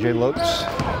against AJ Lopes.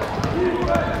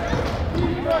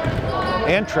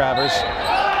 And Travers.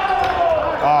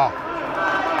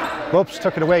 Lopes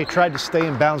took it away, tried to stay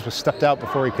in bounds, but stepped out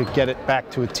before he could get it back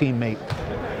to a teammate.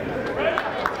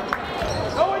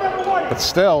 But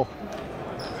still.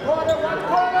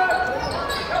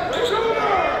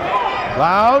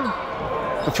 Loud,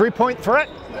 the three-point threat.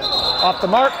 Off the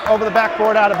mark, over the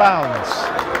backboard, out of bounds.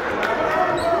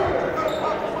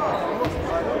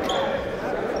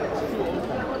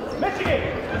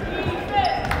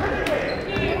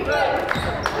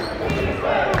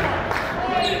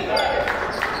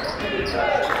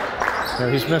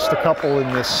 He's missed a couple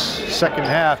in this second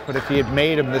half, but if he had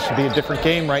made them, this would be a different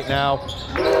game right now.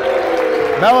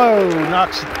 Mello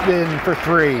knocks it in for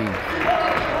 3.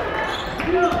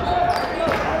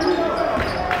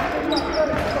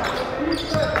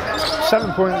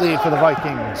 Seven-point lead for the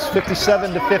Vikings,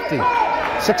 57-50.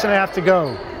 6.5 to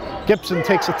go. Gibson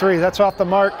takes a 3. That's off the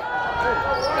mark.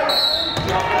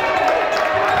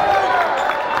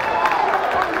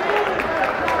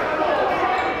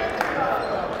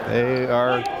 They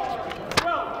are,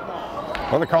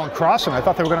 well, they're calling crossing. I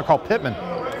thought they were going to call Pittman.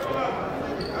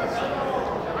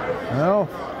 No,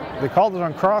 they called it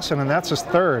on crossing, and that's his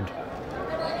 3rd.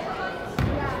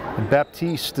 And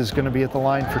Baptiste is going to be at the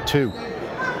line for 2.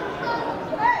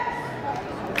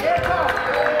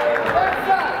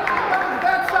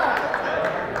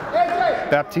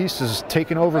 Baptiste is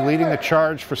taking over, leading the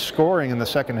charge for scoring in the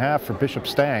second half for Bishop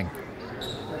Stang.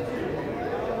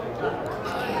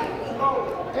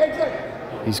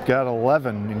 He's got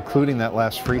 11, including that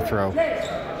last free throw.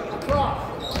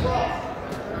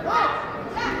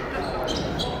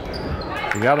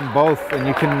 You got them both, and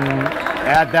you can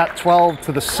add that 12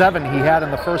 to the 7 he had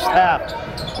in the first half.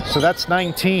 So that's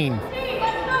 19.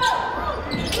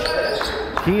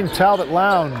 He and Talbot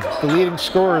Lown, the leading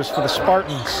scorers for the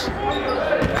Spartans.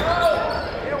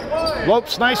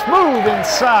 Lopes, nice move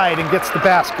inside and gets the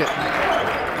basket.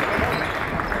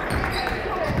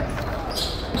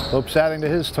 Lopes adding to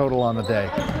his total on the day.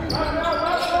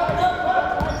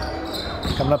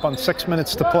 Coming up on 6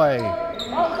 minutes to play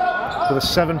with a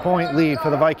 7-point lead for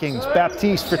the Vikings.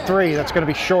 Baptiste for 3, that's going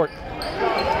to be short.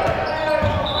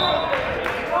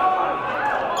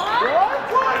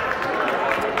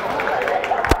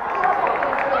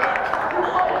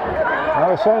 I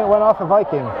was saying it went off a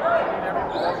Viking.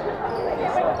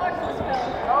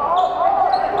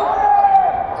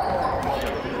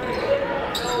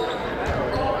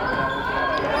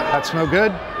 That's no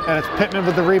good, and it's Pittman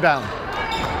with the rebound.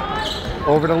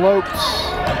 Over to Lopes.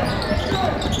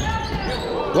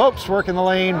 Lopes working the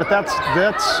lane, but that's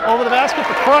over the basket.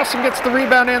 The crossing gets the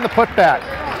rebound and the putback.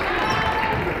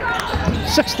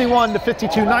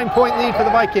 61-52, 9-point lead for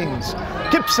the Vikings.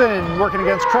 Gibson working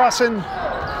against crossing.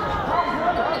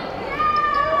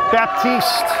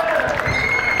 Baptiste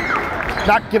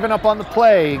not giving up on the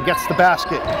play, gets the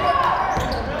basket.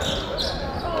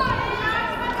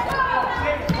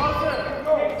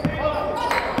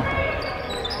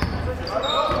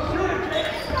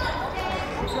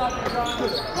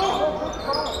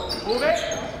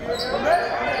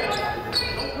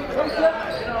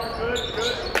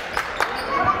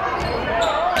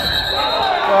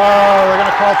 Oh, they're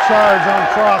going to call charge on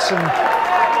crossing.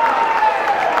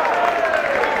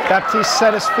 Baptiste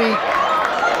set his feet.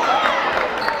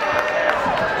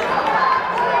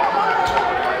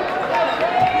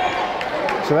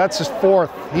 So that's his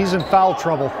 4th. He's in foul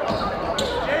trouble.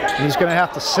 He's going to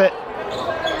have to sit.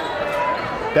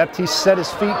 Baptiste set his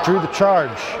feet, drew the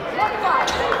charge.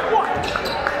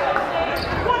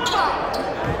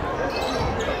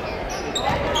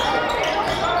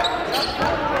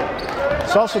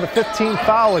 It's also the 15th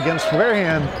foul against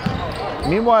Wareham.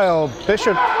 Meanwhile,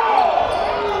 Bishop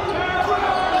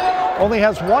only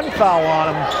has 1 foul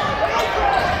on him.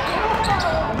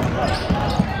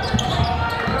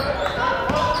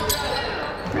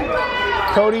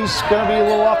 Cody's going to be a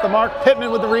little off the mark.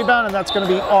 Pittman with the rebound, and that's going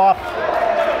to be off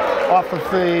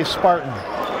of the Spartan.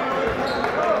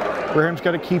 Wareham's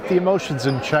got to keep the emotions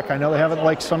in check. I know they haven't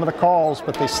liked some of the calls,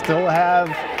 but they still have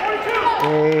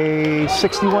a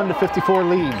 61-54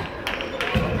 lead.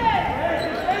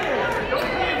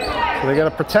 So they got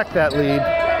to protect that lead.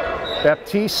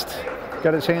 Baptiste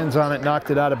got his hands on it, knocked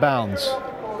it out of bounds.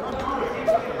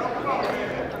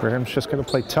 Wareham's just going to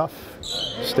play tough,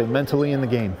 stay mentally in the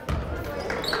game.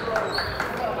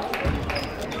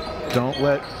 Don't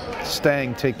let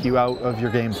Stang take you out of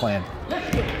your game plan.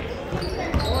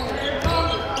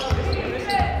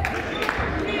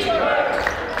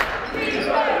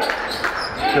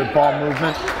 Good ball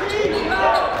movement.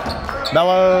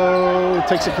 Mello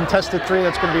takes a contested 3.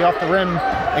 That's going to be off the rim,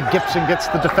 and Gibson gets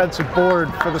the defensive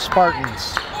board for the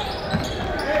Spartans.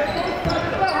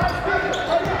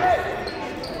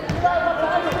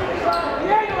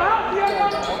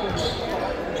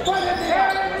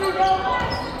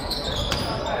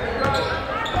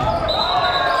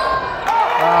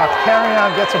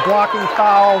 Carrion gets a blocking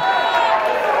foul.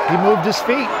 He moved his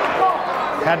feet.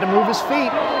 Had to move his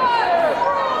feet.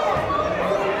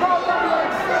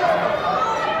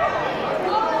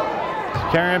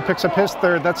 Carrion picks up his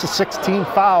 3rd. That's a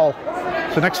 16th foul.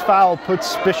 So next foul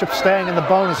puts Bishop Stang in the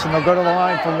bonus, and they'll go to the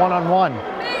line for 1-on-1.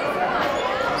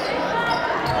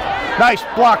 Nice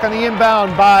block on the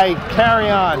inbound by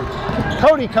Carrion.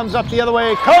 Cody comes up the other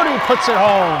way. Cody puts it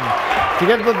home. to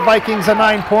give the Vikings a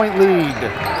 9-point lead.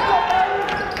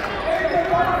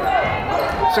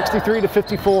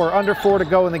 63-54, under 4 to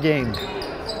go in the game.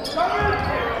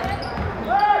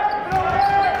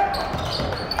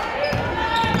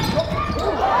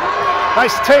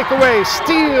 Nice takeaway,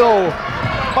 steal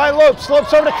by Lopes.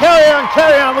 Lopes over to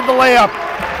Carry-On with the layup.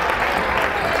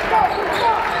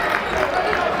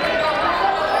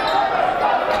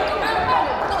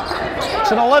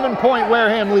 It's an 11-point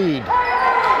Wareham lead.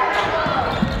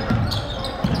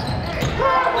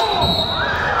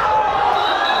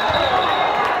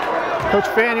 Coach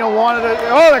Faniel wanted it.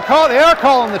 Oh, they are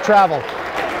calling the travel.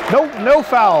 No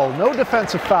foul, no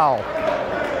defensive foul.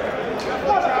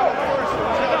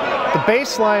 The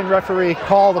baseline referee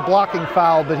called a blocking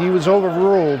foul, but he was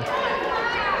overruled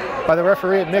by the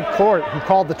referee at midcourt who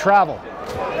called the travel.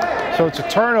 So it's a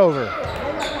turnover.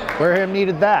 Wareham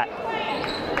needed that.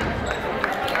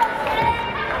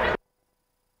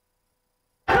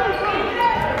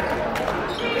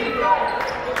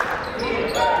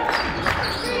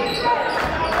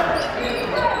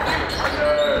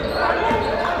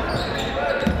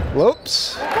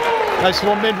 Whoops. Nice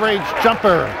little mid-range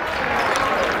jumper.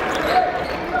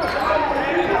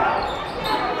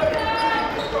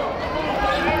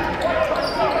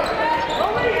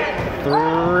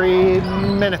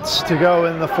 Minutes to go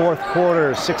in the fourth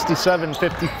quarter.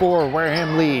 67-54,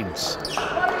 Wareham leads.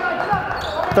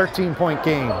 13-point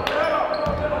game.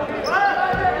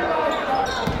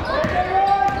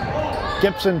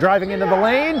 Gibson driving into the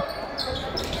lane.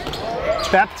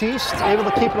 Baptiste able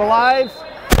to keep it alive.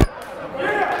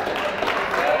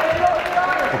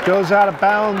 It goes out of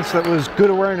bounds. That was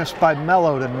good awareness by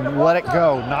Mello to let it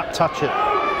go, not touch it.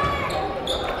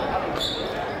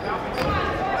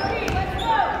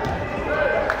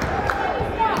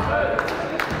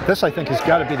 This, I think, has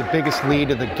got to be the biggest lead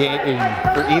of the game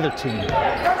for either team.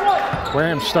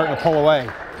 Wareham's starting to pull away.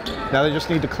 Now they just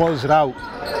need to close it out.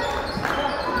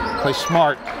 Play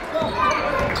smart.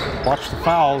 Watch the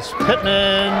fouls.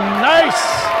 Pittman, nice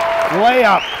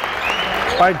layup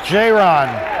by J-Ron.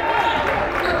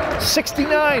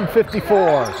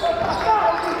 69-54.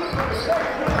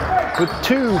 With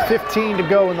 2:15 to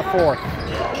go in the fourth.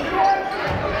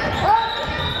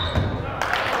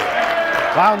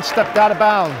 Lowndes stepped out of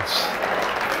bounds.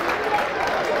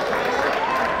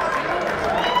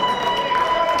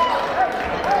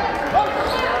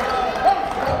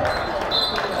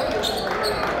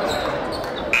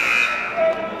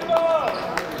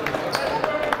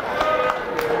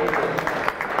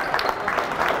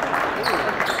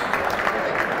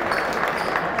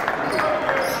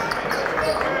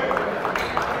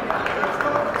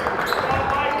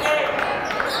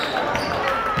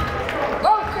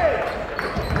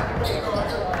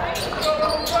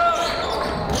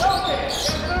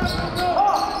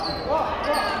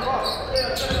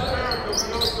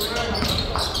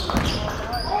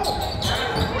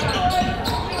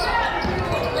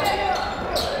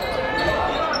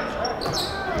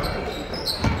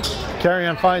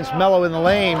 Carry-On finds Mello in the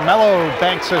lane. Mello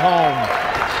banks it home.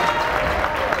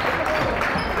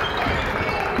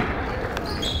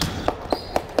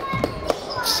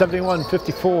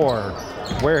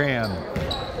 (71-54). Wareham.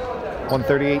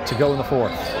 1:38 to go in the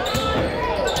fourth.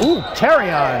 Ooh,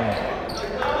 Carry-On.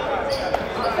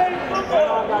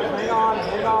 Hang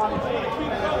on.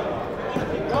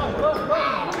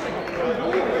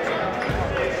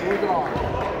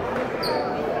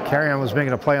 Carry-On was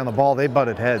making a play on the ball. They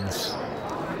butted heads.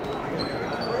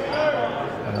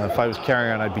 If I was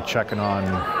Carry-On, I'd be checking on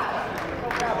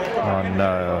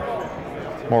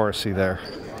Morrissey there.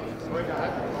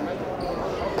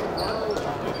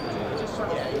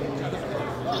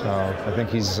 So I think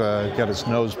he's got his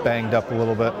nose banged up a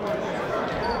little bit.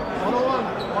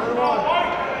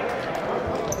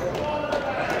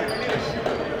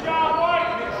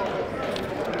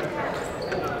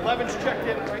 11's checked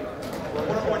in, right?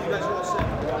 One, you guys are all set.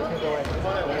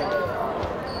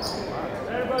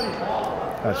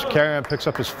 So Carry-On picks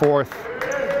up his fourth.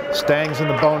 Stang's in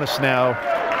the bonus now.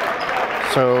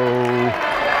 So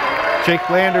Jake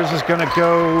Landers is going to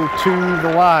go to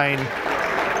the line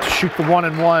to shoot the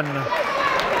 1-and-1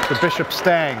 for Bishop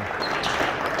Stang.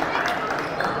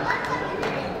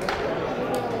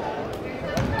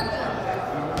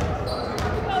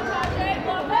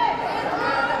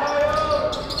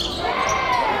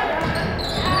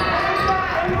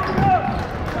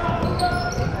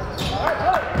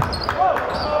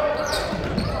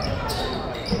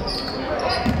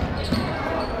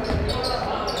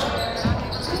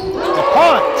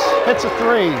 Hits a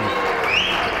three.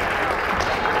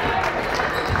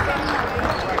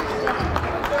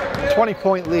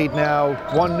 .20-point lead now.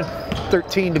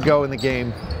 6:13 to go in the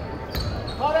game.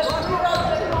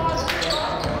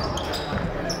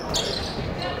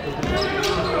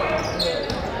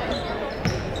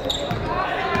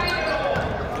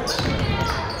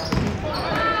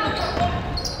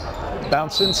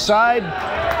 Bounce inside.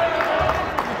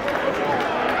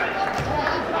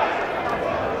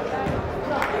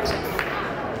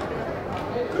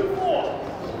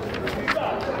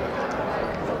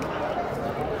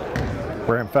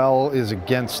 Brand foul is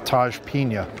against Taj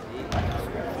Pena.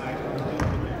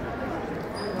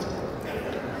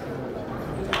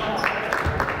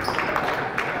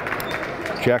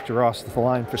 Jack DeRoss to the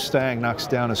line for Stang, knocks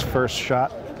down his first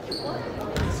shot.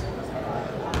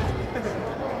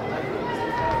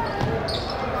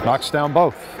 Knocks down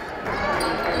both.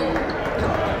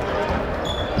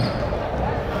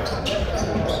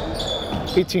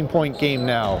 $18-point game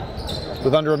now,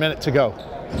 with under a minute to go.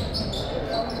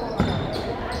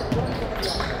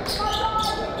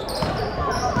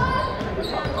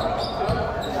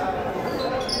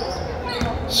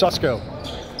 Susko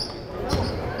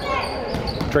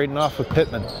trading off with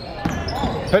Pittman.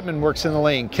 Pittman works in the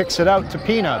lane, kicks it out to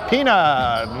Pena.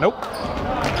 Pena, nope.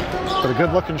 But a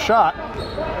good looking shot.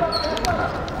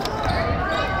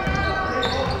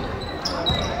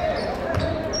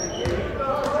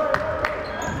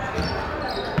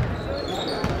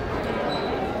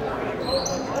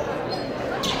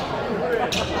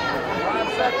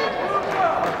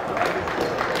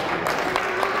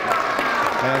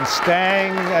 And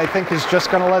Stang, I think, is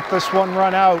just going to let this one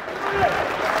run out.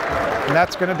 And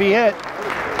that's going to be it.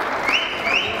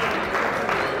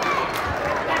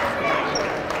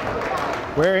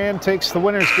 Wareham takes the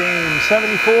winner's game,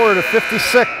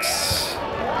 74-56.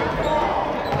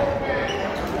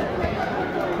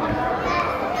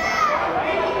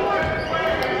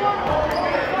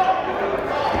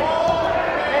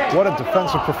 What a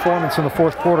defensive performance in the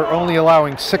fourth quarter, only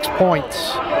allowing 6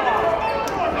 points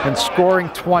and scoring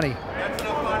 20.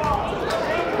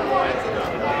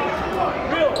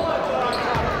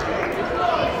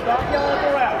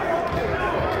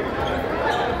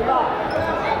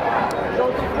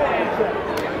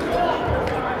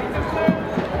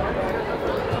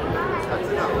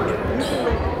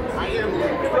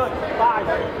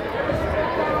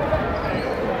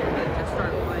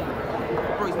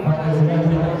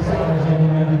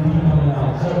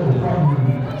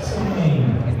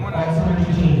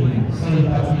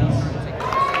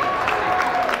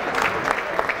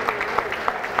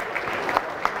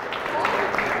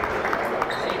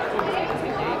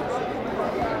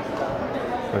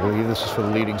 I believe this is for the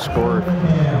leading scorer.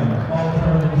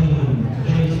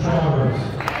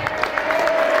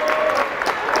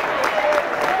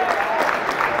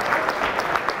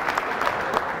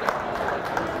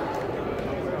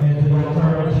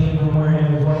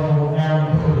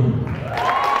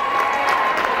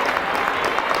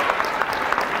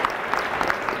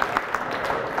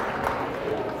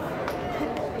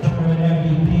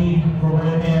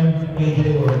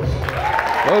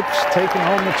 Oaks taking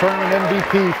home the tournament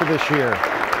MVP for this year.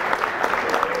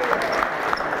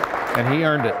 And he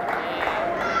earned it.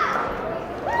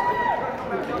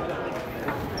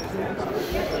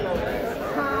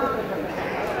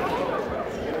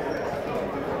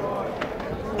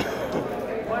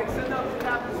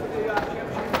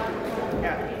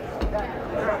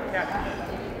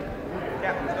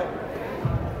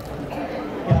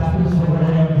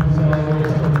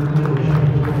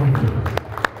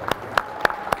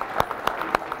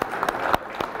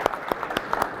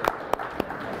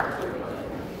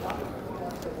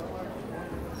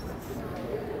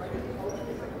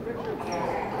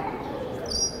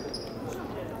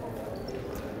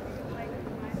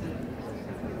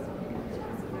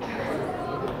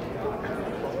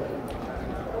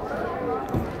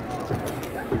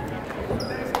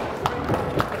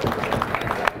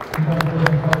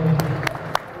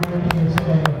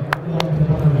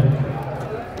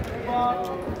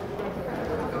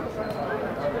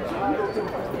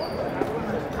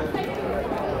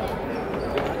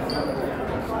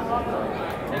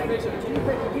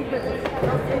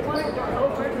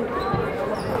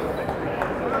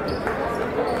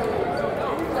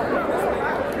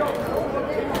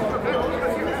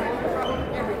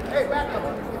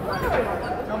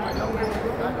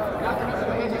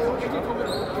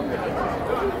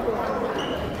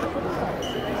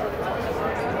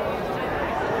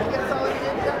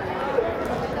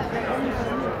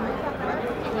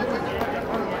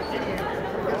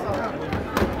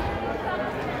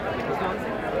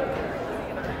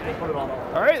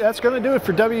 that's going to do it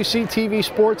for WCTV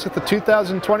Sports at the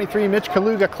 2023 Mitch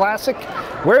Kaluga Classic.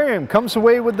 Wareham comes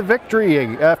away with the victory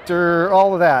after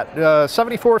all of that.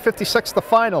 74-56 the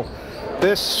final.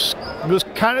 This was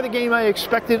kind of the game I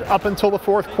expected up until the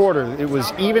fourth quarter. It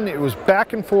was even, it was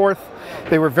back and forth.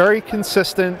 They were very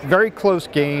consistent, very close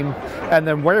game, and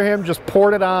then Wareham just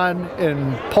poured it on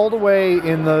and pulled away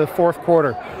in the fourth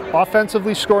quarter.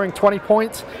 Offensively scoring 20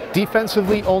 points,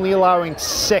 defensively only allowing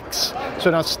 6. So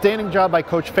an outstanding job by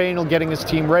Coach Fainel getting his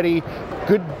team ready.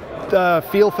 Good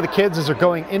feel for the kids as they're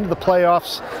going into the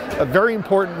playoffs. A very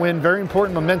important win, very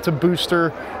important momentum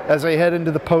booster as they head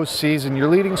into the postseason. Your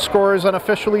leading scorers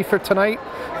unofficially for tonight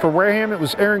for Wareham, it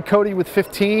was Aaron Cody with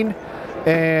 15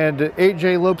 and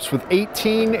AJ Lopes with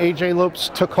 18. AJ Lopes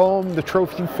took home the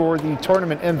trophy for the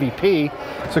tournament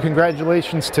MVP, so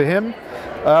congratulations to him.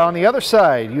 On the other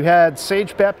side, you had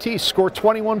Sage Baptiste score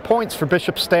 21 points for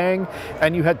Bishop Stang,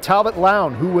 and you had Talbot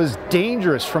Lown, who was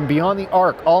dangerous from beyond the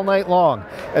arc all night long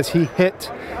as he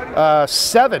hit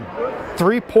 7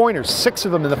 3-pointers, 6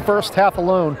 of them in the first half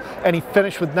alone, and he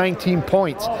finished with 19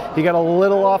 points. He got a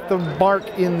little off the mark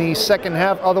in the second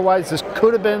half. Otherwise, this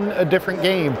could have been a different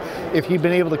game if he'd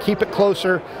been able to keep it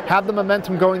closer, have the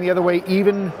momentum going the other way,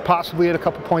 even possibly at a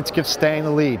couple points give Stang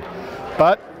the lead.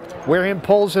 But Wareham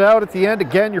pulls it out at the end.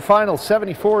 Again, your final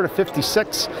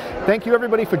 74-56. Thank you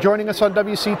everybody for joining us on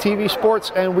WCTV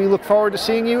Sports, and we look forward to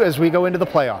seeing you as we go into the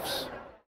playoffs.